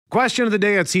Question of the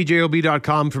day at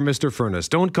cjob.com for Mr. Furnace.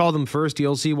 Don't call them first.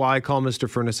 You'll see why. Call Mr.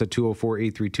 Furnace at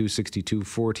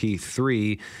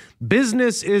 204-832-6243.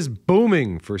 Business is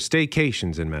booming for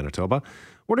staycations in Manitoba.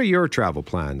 What are your travel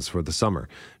plans for the summer?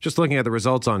 Just looking at the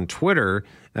results on Twitter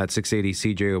at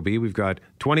 680CJOB, we've got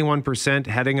 21%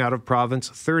 heading out of province,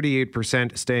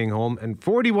 38% staying home, and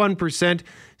 41%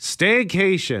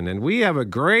 staycation. And we have a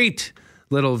great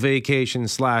little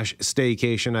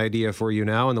vacation/staycation idea for you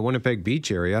now in the Winnipeg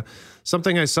Beach area.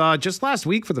 Something I saw just last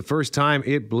week for the first time.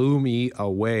 It blew me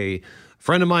away. A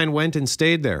friend of mine went and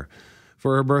stayed there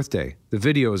for her birthday. The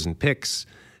videos and pics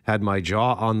had my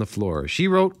jaw on the floor. She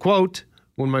wrote, quote,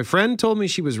 "When my friend told me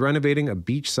she was renovating a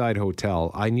beachside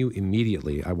hotel, I knew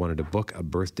immediately I wanted to book a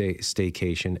birthday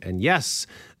staycation. And yes,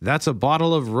 that's a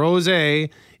bottle of rosé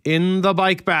in the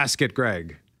bike basket,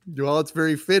 Greg." Well, it's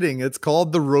very fitting. It's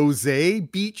called the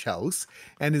Rosé Beach House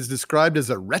and is described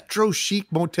as a retro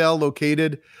chic motel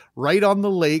located right on the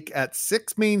lake at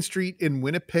 6 Main Street in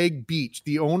Winnipeg Beach.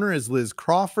 The owner is Liz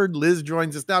Crawford. Liz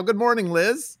joins us now. Good morning,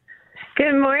 Liz.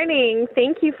 Good morning.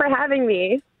 Thank you for having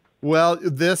me. Well,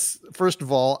 first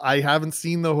of all, I haven't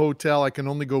seen the hotel. I can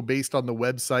only go based on the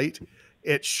website.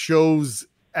 It shows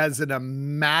as an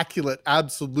immaculate,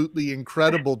 absolutely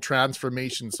incredible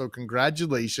transformation. So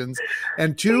congratulations.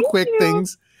 And two quick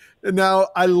things. Now,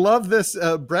 I love this.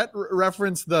 Brett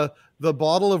referenced the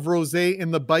bottle of rosé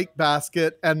in the bike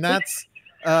basket, and that's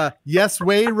Yes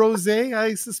Way Rosé,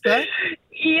 I suspect.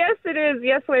 Yes, it is.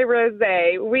 Yes Way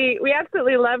Rosé. We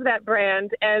absolutely love that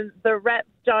brand, and the rep,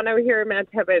 John, over here in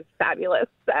Manitoba is fabulous.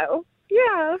 So,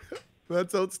 yeah.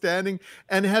 That's outstanding.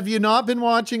 And have you not been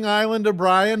watching Island of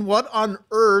Bryan? What on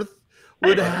earth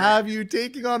would have you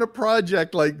taking on a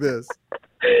project like this?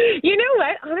 You know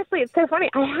what? Honestly, it's so funny.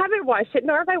 I haven't watched it,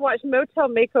 nor have I watched Motel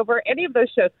Makeover, any of those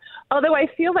shows. Although I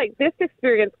feel like this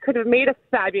experience could have made a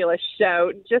fabulous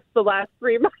show just the last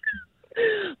 3 months.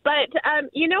 But,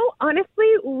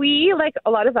 honestly, we, like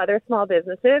a lot of other small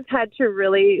businesses, had to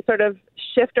really sort of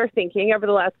shift our thinking over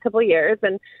the last couple of years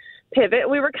and pivot.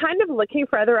 We were kind of looking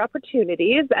for other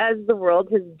opportunities as the world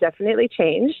has definitely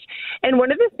changed. And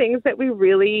one of the things that we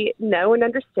really know and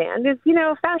understand is,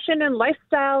 fashion and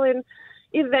lifestyle and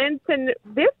events. And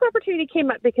this opportunity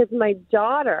came up because my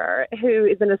daughter, who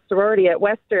is in a sorority at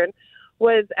Western,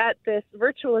 was at this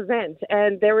virtual event,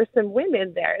 and there were some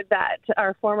women there that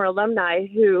are former alumni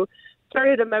who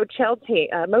started a motel chain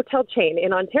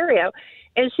in Ontario.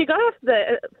 And she got off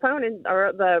the phone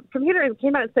or the computer and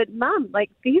came out and said, "Mom,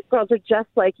 these girls are just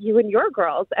like you and your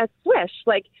girls at Swish.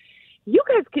 You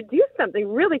guys could do something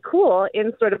really cool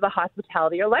in sort of the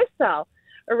hospitality or lifestyle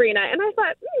arena." And I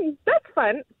thought, that's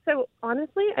fun. So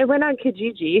honestly, I went on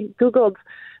Kijiji, Googled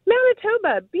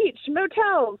Manitoba, beach,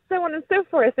 motels, so on and so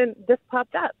forth, and this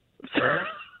popped up.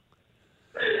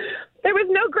 There was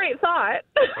no great thought.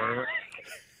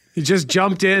 You just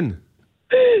jumped in.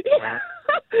 Yeah.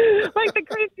 Like the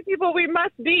crazy people we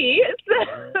must be.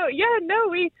 So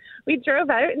we drove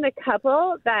out, and the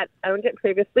couple that owned it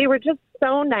previously were just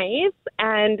so nice,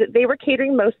 and they were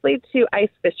catering mostly to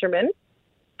ice fishermen.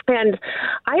 And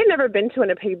I had never been to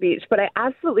Winnipeg Beach, but I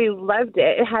absolutely loved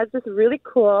it. It has this really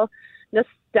cool,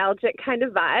 nostalgic kind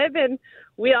of vibe, and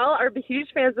we all are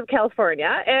huge fans of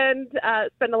California and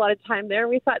spend a lot of time there. And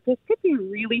we thought this could be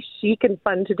really chic and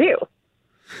fun to do.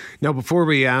 Now, before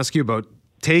we ask you about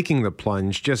taking the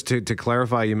plunge, just to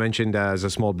clarify, you mentioned as a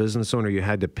small business owner you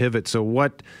had to pivot. So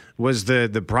what was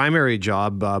the primary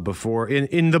job before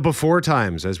in the before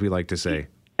times, as we like to say?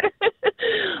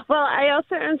 Well, I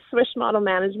also own Swish Model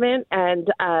Management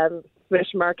and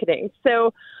Swish Marketing.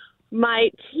 So my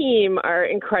team are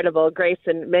incredible. Grace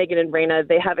and Megan and Raina,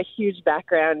 they have a huge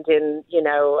background in,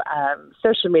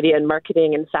 social media and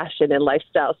marketing and fashion and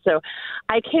lifestyle. So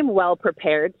I came well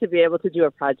prepared to be able to do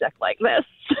a project like this.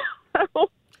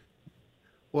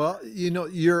 Well,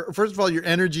 first of all, your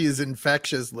energy is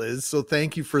infectious, Liz. So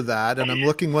thank you for that. And I'm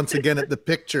looking once again at the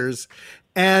pictures.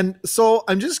 And so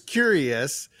I'm just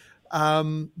curious,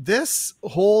 this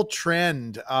whole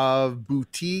trend of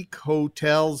boutique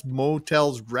hotels,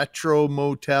 motels, retro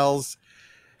motels,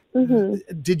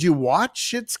 did you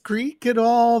watch Schitt's Creek at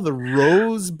all? The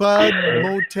Rosebud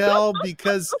Motel?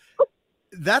 Because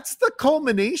that's the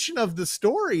culmination of the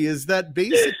story, is that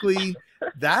basically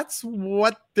that's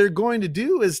what they're going to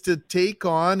do, is to take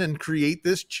on and create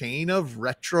this chain of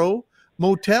retro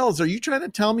motels. Are you trying to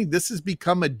tell me this has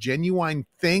become a genuine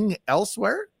thing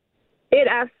elsewhere? It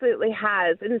absolutely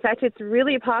has. In fact, it's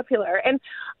really popular. And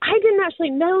I didn't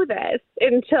actually know this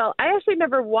until I actually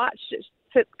never watched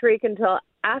Schitt's Creek until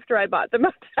after I bought the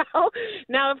motel.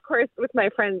 Now, of course, with my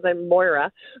friends, I'm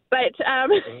Moira. But,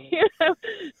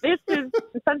 this is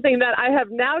something that I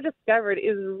have now discovered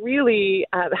is really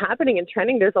happening and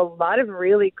trending. There's a lot of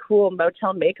really cool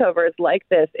motel makeovers like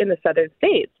this in the southern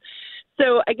states.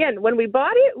 So again, when we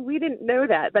bought it, we didn't know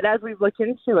that. But as we've looked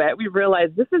into it, we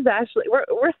realized this is actually,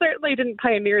 we're certainly didn't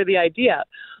pioneer the idea,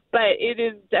 but it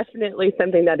is definitely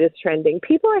something that is trending.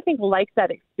 People, I think, like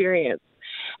that experience.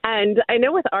 And I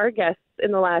know with our guests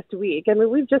in the last week, I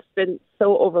mean, we've just been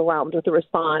so overwhelmed with the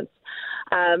response.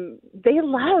 They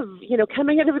love,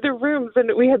 coming out of their rooms,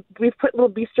 and we've put little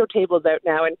bistro tables out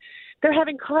now, and they're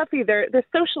having coffee. They're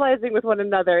socializing with one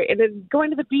another, and then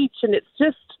going to the beach, and it's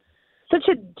just such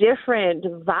a different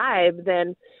vibe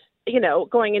than,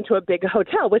 going into a big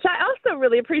hotel, which I also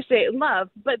really appreciate and love,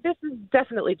 but this is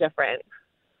definitely different.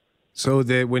 So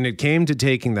when it came to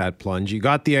taking that plunge, you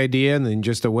got the idea and then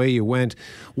just away you went.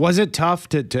 Was it tough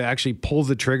to actually pull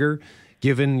the trigger,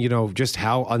 given, just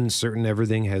how uncertain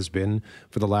everything has been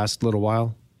for the last little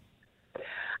while?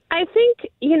 I think,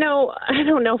 I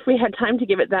don't know if we had time to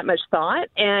give it that much thought.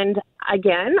 And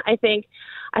again, I think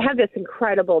I have this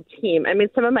incredible team. I mean,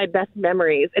 some of my best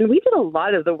memories, and we did a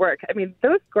lot of the work. I mean,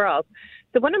 those girls.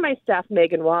 So one of my staff,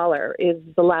 Megan Waller, is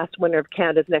the last winner of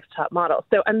Canada's Next Top Model.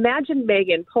 So imagine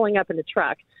Megan pulling up in a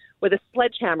truck with a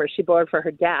sledgehammer she borrowed for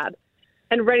her dad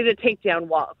and ready to take down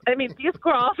walls. I mean, these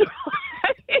girls are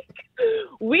like,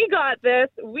 we got this.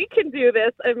 We can do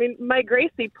this. I mean, my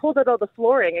Gracie pulled out all the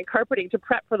flooring and carpeting to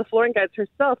prep for the flooring guides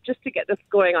herself just to get this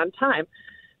going on time.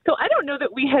 So I don't know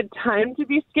that we had time to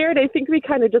be scared. I think we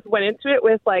kind of just went into it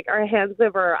with like our hands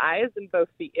over our eyes and both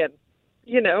feet in,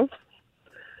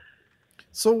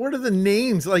 So what are the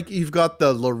names? Like you've got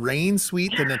the Lorraine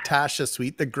suite, the Natasha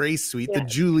suite, the Grace suite, the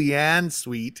Julianne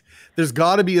suite. There's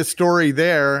got to be a story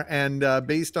there. And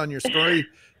based on your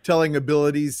storytelling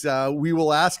abilities, we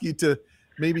will ask you to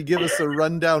maybe give us a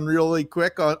rundown really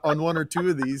quick on one or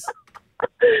two of these.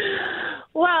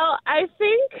 Well, I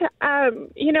think,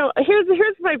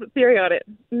 here's my theory on it.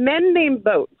 Men name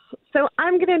boats. So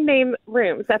I'm going to name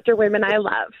rooms after women I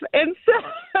love. And so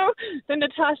the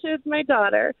Natasha is my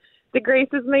daughter. The Grace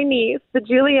is my niece. The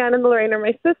Julianne and the Lorraine are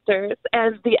my sisters.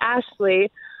 And the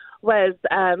Ashley was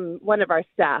one of our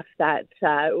staff that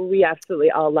we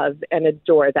absolutely all love and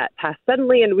adore that passed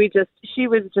suddenly. And she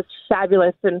was just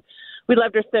fabulous. And we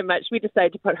loved her so much, we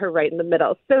decided to put her right in the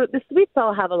middle. So the suites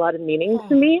all have a lot of meaning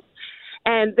to me.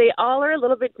 And they all are a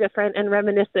little bit different and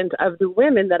reminiscent of the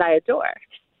women that I adore.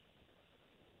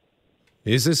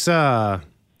 Is this a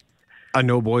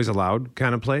no boys allowed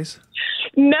kind of place?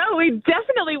 No, we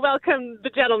definitely welcome the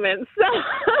gentlemen. So,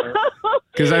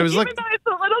 because I was even though it's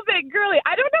a little bit girly,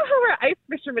 I don't know how our ice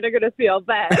fishermen are going to feel,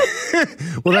 but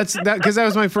well, because that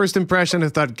was my first impression. I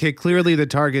thought, okay, clearly the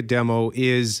target demo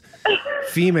is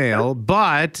female,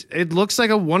 but it looks like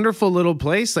a wonderful little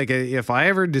place. Like if I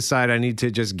ever decide I need to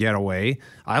just get away,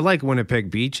 I like Winnipeg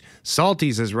Beach.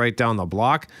 Salty's is right down the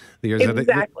block.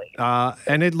 Exactly.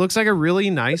 And it looks like a really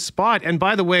nice spot. And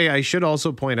by the way, I should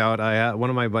also point out, one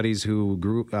of my buddies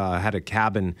who had a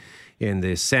cabin in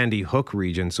the Sandy Hook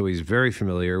region, so he's very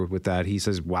familiar with that. He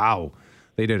says, wow,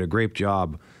 they did a great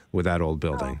job with that old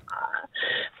building.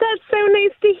 That's so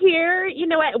nice to hear. You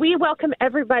know what? We welcome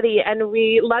everybody, and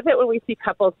we love it when we see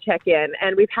couples check in,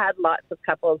 and we've had lots of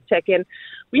couples check in.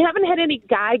 We haven't had any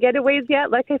guy getaways yet.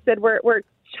 Like I said, we're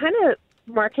trying to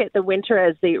market the winter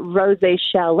as the Rosé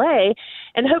Chalet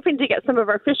and hoping to get some of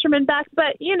our fishermen back.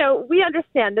 But, we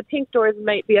understand the pink doors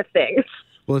might be a thing.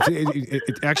 Well,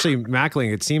 it actually,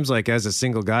 Mackling, it seems like as a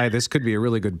single guy, this could be a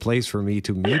really good place for me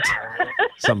to meet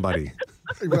somebody.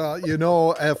 Well,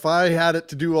 if I had it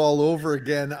to do all over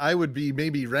again, I would be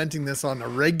maybe renting this on a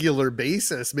regular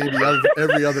basis, maybe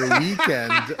every other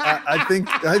weekend. I think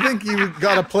you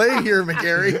got to play here,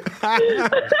 McGarry.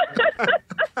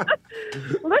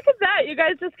 Look at that. You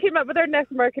guys just came up with our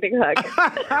next marketing hook.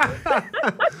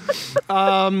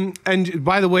 And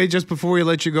by the way, just before we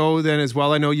let you go then as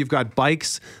well, I know you've got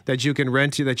bikes that you can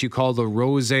rent that you call the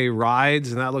Rosé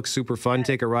rides, and that looks super fun.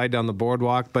 Take a ride down the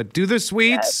boardwalk. But do the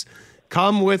suites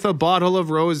come with a bottle of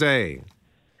rosé?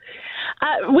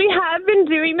 We have been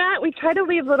doing that. We try to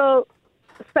leave little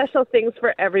special things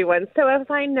for everyone. So if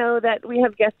I know that we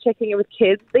have guests checking in with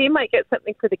kids, they might get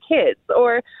something for the kids.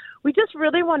 Or we just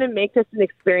really want to make this an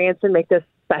experience and make this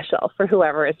special for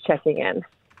whoever is checking in.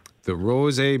 The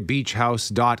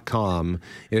rosebeachhouse.com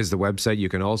is the website. You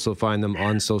can also find them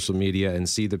on social media and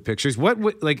see the pictures. What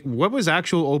was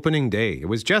actual opening day? It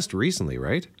was just recently,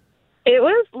 right? It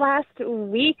was last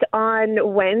week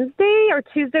on Wednesday or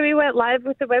Tuesday. We went live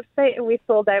with the website and we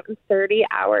sold out in 30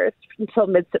 hours until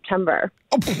mid-September.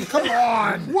 Oh, come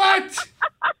on. What?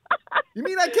 You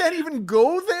mean I can't even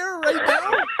go there right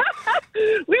now?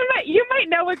 You might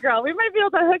know a girl. We might be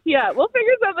able to hook you up. We'll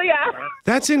figure something out.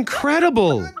 That's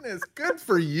incredible. Goodness, good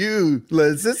for you,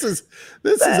 Liz. This is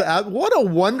what a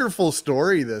wonderful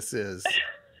story this is.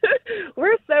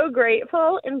 We're so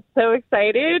grateful and so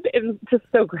excited and just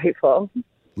so grateful.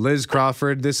 Liz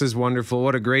Crawford, this is wonderful.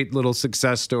 What a great little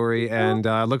success story. And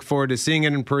I look forward to seeing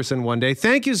it in person one day.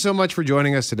 Thank you so much for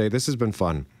joining us today. This has been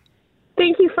fun.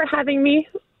 Thank you for having me.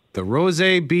 The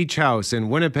Rosé Beach House in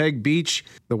Winnipeg Beach.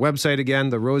 The website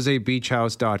again,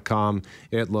 therosebeachhouse.com.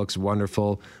 It looks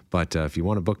wonderful. But if you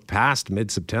want to book past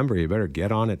mid-September, you better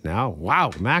get on it now. Wow,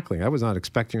 Mackling, I was not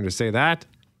expecting her to say that.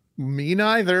 Me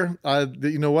neither.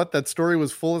 You know what? That story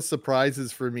was full of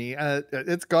surprises for me.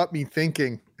 It's got me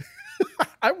thinking.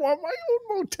 I want my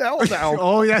own motel now.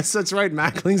 Oh, yes, that's right.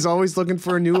 Mackling's always looking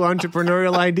for new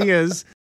entrepreneurial ideas.